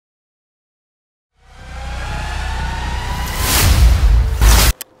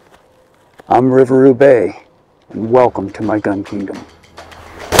I'm Riveroo Bay, and welcome to my gun kingdom.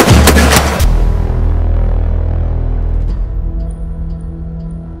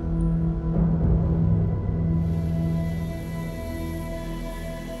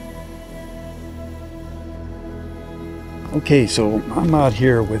 Okay, so I'm out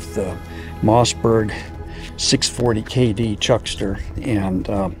here with the Mossberg 640 KD Chuckster, and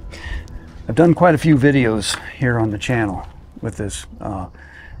I've done quite a few videos here on the channel with this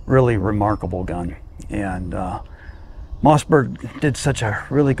really remarkable gun, and Mossberg did such a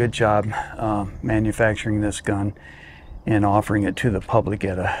really good job manufacturing this gun and offering it to the public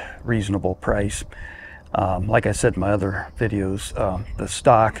at a reasonable price. Like I said in my other videos, the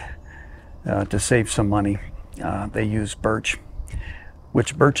stock, to save some money, they use birch,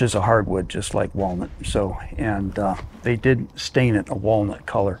 which birch is a hardwood just like walnut. So, and they did stain it a walnut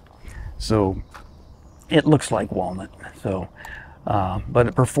color, so it looks like walnut. So, but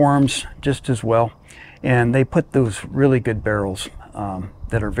it performs just as well. And they put those really good barrels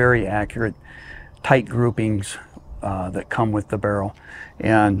that are very accurate, tight groupings that come with the barrel.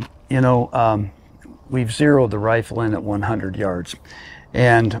 And you know, we've zeroed the rifle in at 100 yards.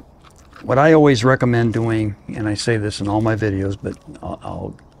 And what I always recommend doing, and I say this in all my videos, but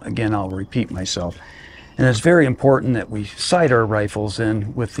I'll repeat myself, and it's very important that we sight our rifles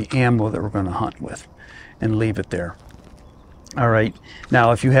in with the ammo that we're going to hunt with and leave it there. All right,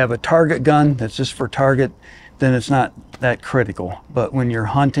 now if you have a target gun that's just for target, then it's not that critical. But when you're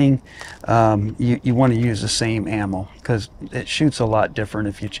hunting, you want to use the same ammo, because it shoots a lot different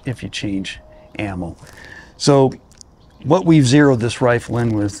if you change ammo. So what we've zeroed this rifle in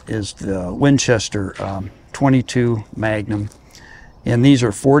with is the Winchester 22 Magnum, and these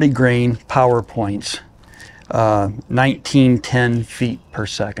are 40 grain power points, 1910 feet per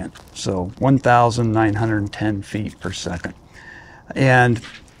second, so 1,910 feet per second. And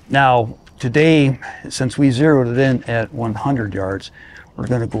now today, since we zeroed it in at 100 yards, we're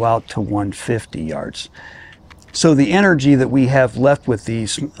going to go out to 150 yards. So the energy that we have left with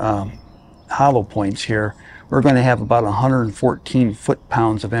these hollow points here, we're going to have about 114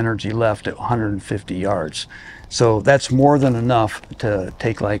 foot-pounds of energy left at 150 yards. So that's more than enough to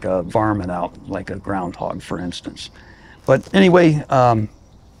take like a varmint out, like a groundhog, for instance. But anyway,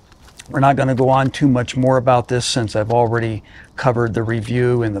 we're not going to go on too much more about this, since I've already covered the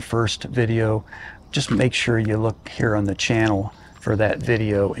review in the first video. Just make sure you look here on the channel for that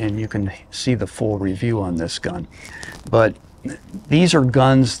video, and you can see the full review on this gun. But these are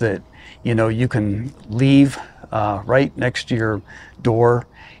guns that, you know, you can leave right next to your door,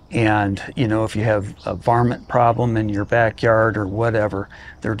 and you know, if you have a varmint problem in your backyard or whatever,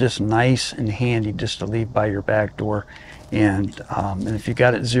 they're just nice and handy just to leave by your back door. And if you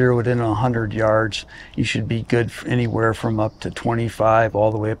got it zeroed in 100 yards, you should be good for anywhere from up to 25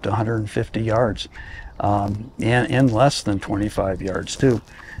 all the way up to 150 yards, and less than 25 yards too,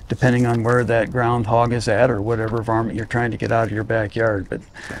 depending on where that groundhog is at or whatever varmint you're trying to get out of your backyard. But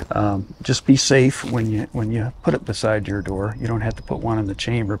just be safe when you put it beside your door. You don't have to put one in the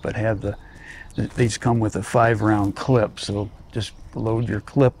chamber, but have these come with a 5-round clip, so just load your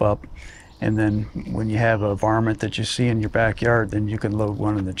clip up, and then when you have a varmint that you see in your backyard, then you can load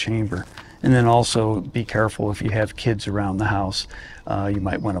one in the chamber. And then also be careful if you have kids around the house, you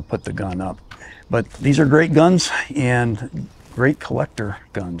might want to put the gun up. But these are great guns, and great collector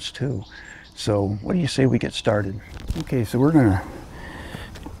guns too. So what do you say we get started? Okay, so we're gonna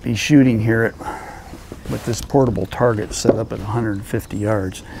be shooting here with this portable target set up at 150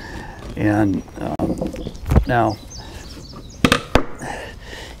 yards. And now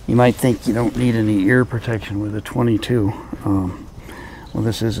you might think you don't need any ear protection with a 22. Well,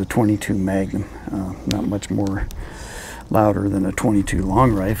 this is a 22 Magnum, not much more louder than a 22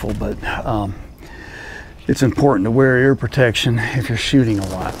 long rifle, but it's important to wear ear protection if you're shooting a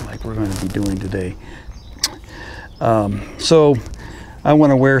lot, like we're going to be doing today. So I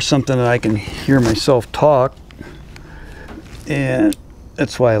want to wear something that I can hear myself talk, and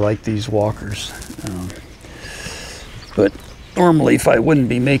that's why I like these walkers. But normally, if I wouldn't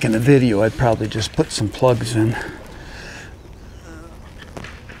be making a video, I'd probably just put some plugs in,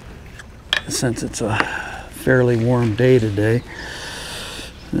 since it's a fairly warm day today.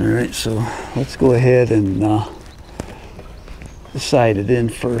 All right, so let's go ahead and sight it in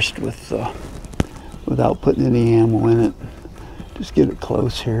first with without putting any ammo in it. Just get it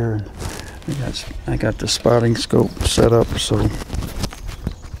close here. I got the spotting scope set up, so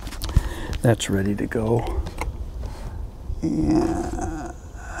that's ready to go. And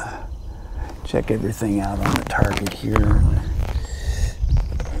check everything out on the target here.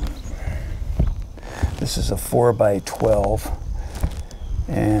 This is a 4x12.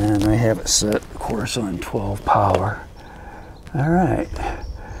 And I have it set, of course, on 12 power. All right.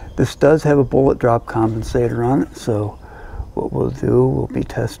 This does have a bullet drop compensator on it, so what we'll do, we'll be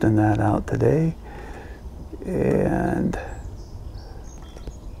testing that out today. And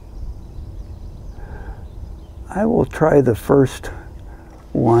I will try the first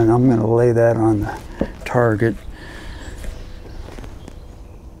one. I'm going to lay that on the target.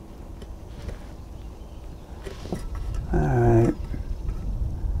 All right.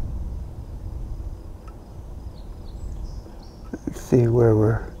 Let's see where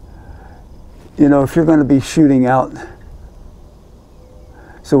we're, you know, if you're going to be shooting out,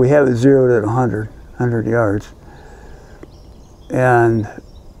 so we have it zeroed at 100 yards. And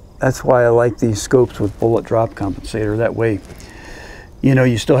that's why I like these scopes with bullet drop compensator. That way, you know,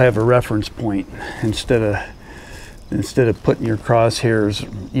 you still have a reference point instead of putting your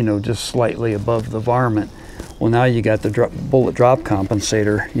crosshairs, you know, just slightly above the varmint. Well, now you got the bullet drop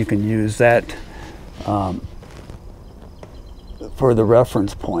compensator. You can use that for the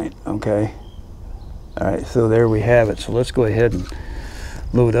reference point, okay? All right, so there we have it. So let's go ahead and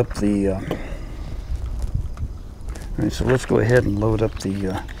load up the, all right, so let's go ahead and load up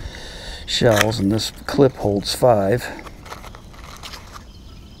the shells, and this clip holds 5.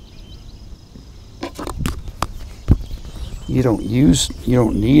 You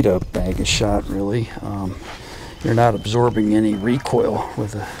don't need a bag of shot really. You're not absorbing any recoil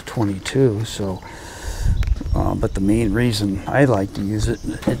with a 22, so but the main reason I like to use it,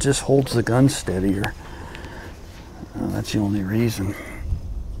 it just holds the gun steadier. That's the only reason.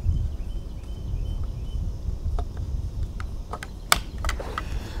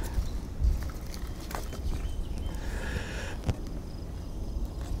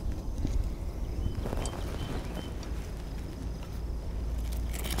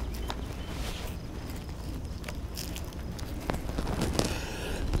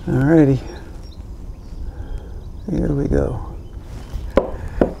 Alrighty, here we go.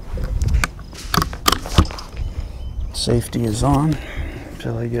 Safety is on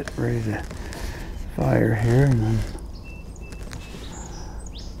until I get ready to fire here, and then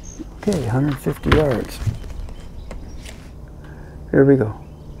okay, 150 yards. Here we go.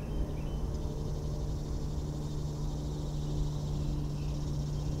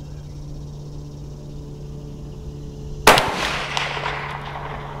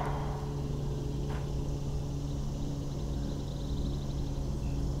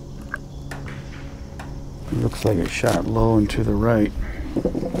 Looks like it shot low and to the right.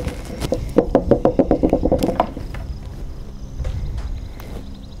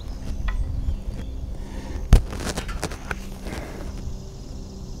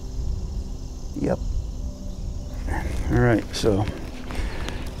 Yep. All right, so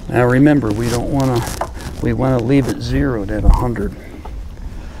now remember, we want to leave it zeroed at 100.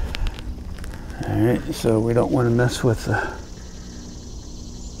 All right, so we don't want to mess with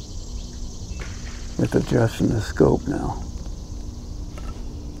adjusting the scope now.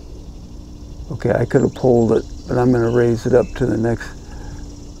 Okay, I could have pulled it, but I'm going to raise it up to the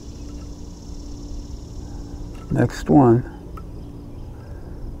next one,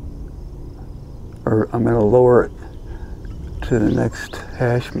 or I'm going to lower it to the next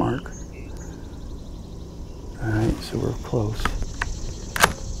hash mark. All right, so we're close.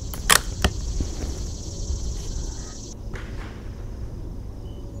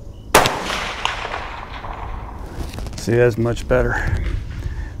 See, that's much better.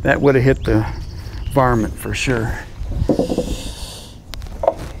 That would have hit the varmint for sure.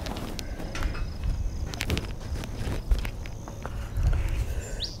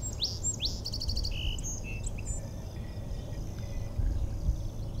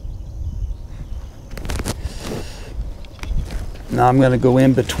 Now I'm going to go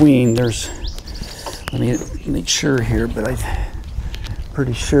in between. Let me make sure here, but I'm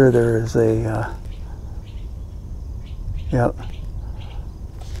pretty sure there is a yep.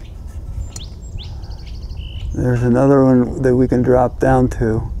 There's another one that we can drop down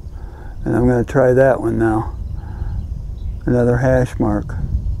to, and I'm going to try that one now. Another hash mark.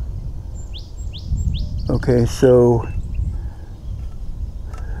 Okay, so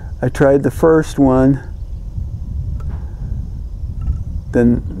I tried the first one,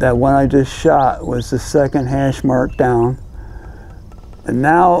 then that one I just shot was the second hash mark down. And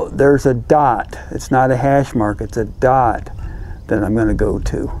now there's a dot. It's not a hash mark, it's a dot that I'm going to go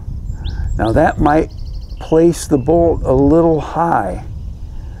to. Now that might place the bolt a little high.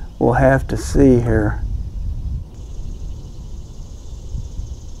 We'll have to see here.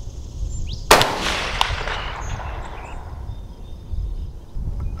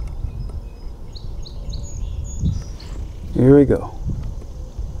 Here we go.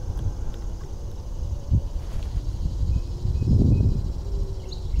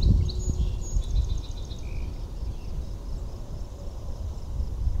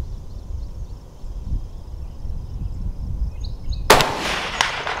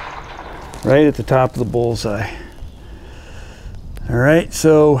 right at the top of the bullseye. All right,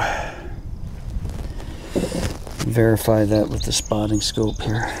 so verify that with the spotting scope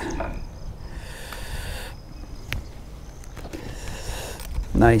here.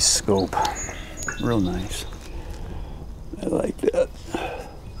 Nice scope, real nice. I like that.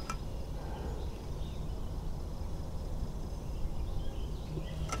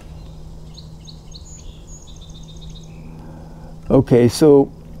 Okay,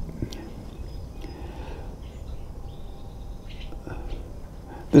 so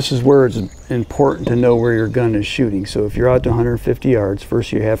this is where it's important to know where your gun is shooting. So if you're out to 150 yards,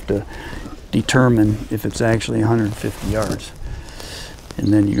 first you have to determine if it's actually 150 yards.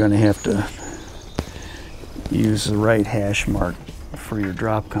 And then you're going to have to use the right hash mark for your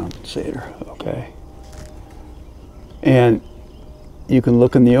drop compensator, okay? And you can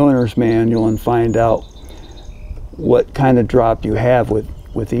look in the owner's manual and find out what kind of drop you have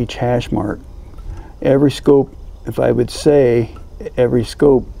with each hash mark. Every scope, if I would say, every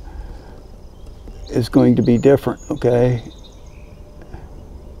scope is going to be different, okay?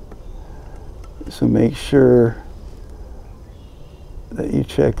 So make sure that you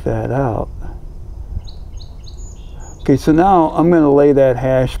check that out. Okay, so now I'm going to lay that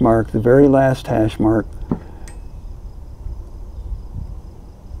hash mark, the very last hash mark,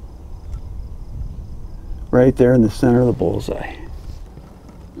 right there in the center of the bullseye.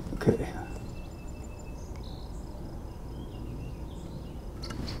 Okay.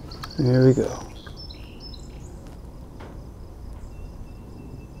 There we go.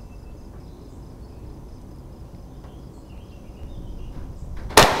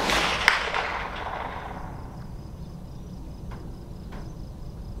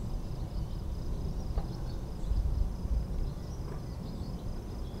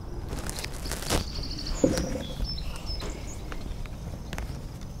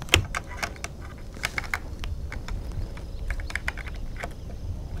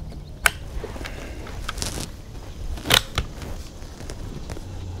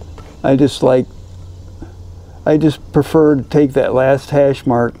 I just prefer to take that last hash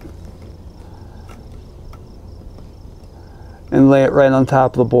mark and lay it right on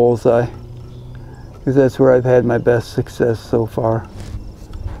top of the bullseye, because that's where I've had my best success so far.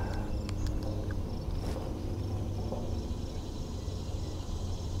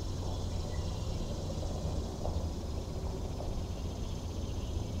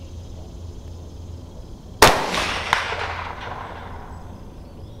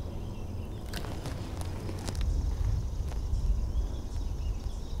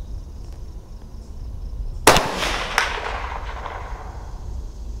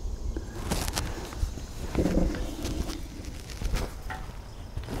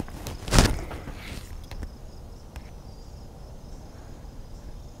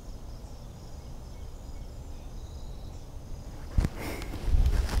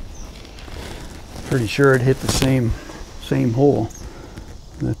 Pretty sure it hit the same hole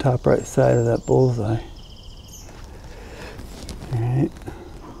in the top right side of that bullseye. All right.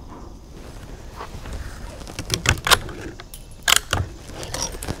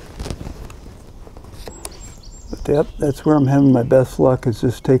 But yep, that's where I'm having my best luck, is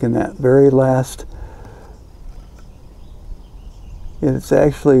just taking that very last. And it's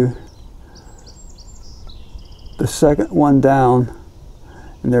actually the second one down.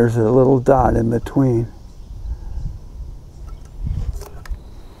 And there's a little dot in between.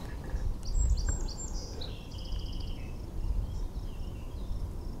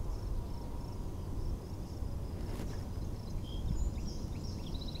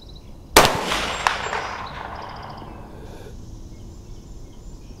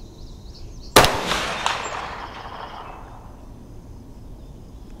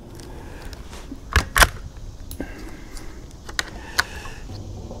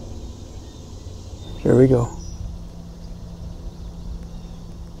 There we go.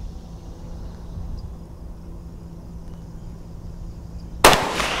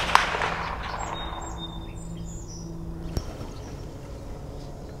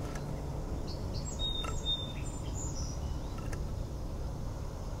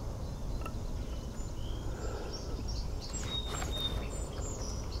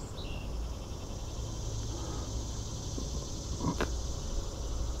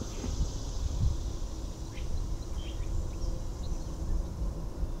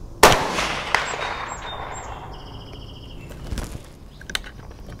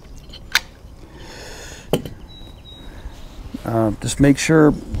 Just make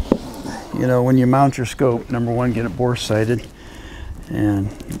sure, you know, when you mount your scope, number one, get it bore sighted and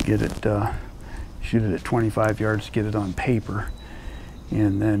get it, shoot it at 25 yards, get it on paper.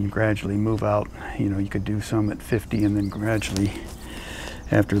 and then gradually move out. You know, you could do some at 50 and then gradually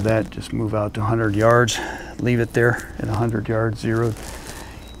after that just move out to 100 yards, leave it there at 100 yards zeroed,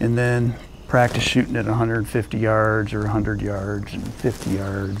 and then practice shooting at 150 yards or 100 yards and 50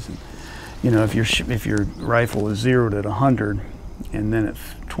 yards. And, you know, if your rifle is zeroed at 100 and then at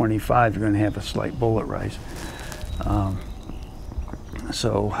 25 you're going to have a slight bullet rise.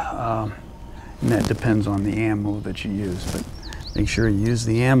 And that depends on the ammo that you use, but make sure you use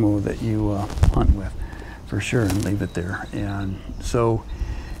the ammo that you hunt with for sure, and leave it there. And so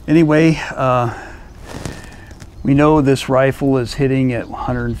anyway, we know this rifle is hitting at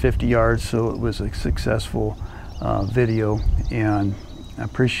 150 yards, so it was a successful video, and I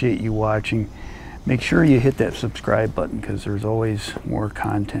appreciate you watching. Make sure you hit that subscribe button, because there's always more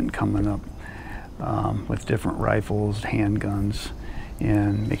content coming up with different rifles, handguns.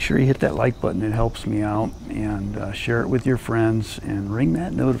 And make sure you hit that like button, it helps me out, and share it with your friends, and ring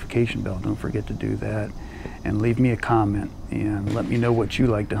that notification bell. Don't forget to do that, and leave me a comment and let me know what you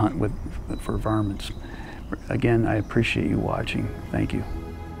like to hunt with for varmints. Again, I appreciate you watching. Thank you.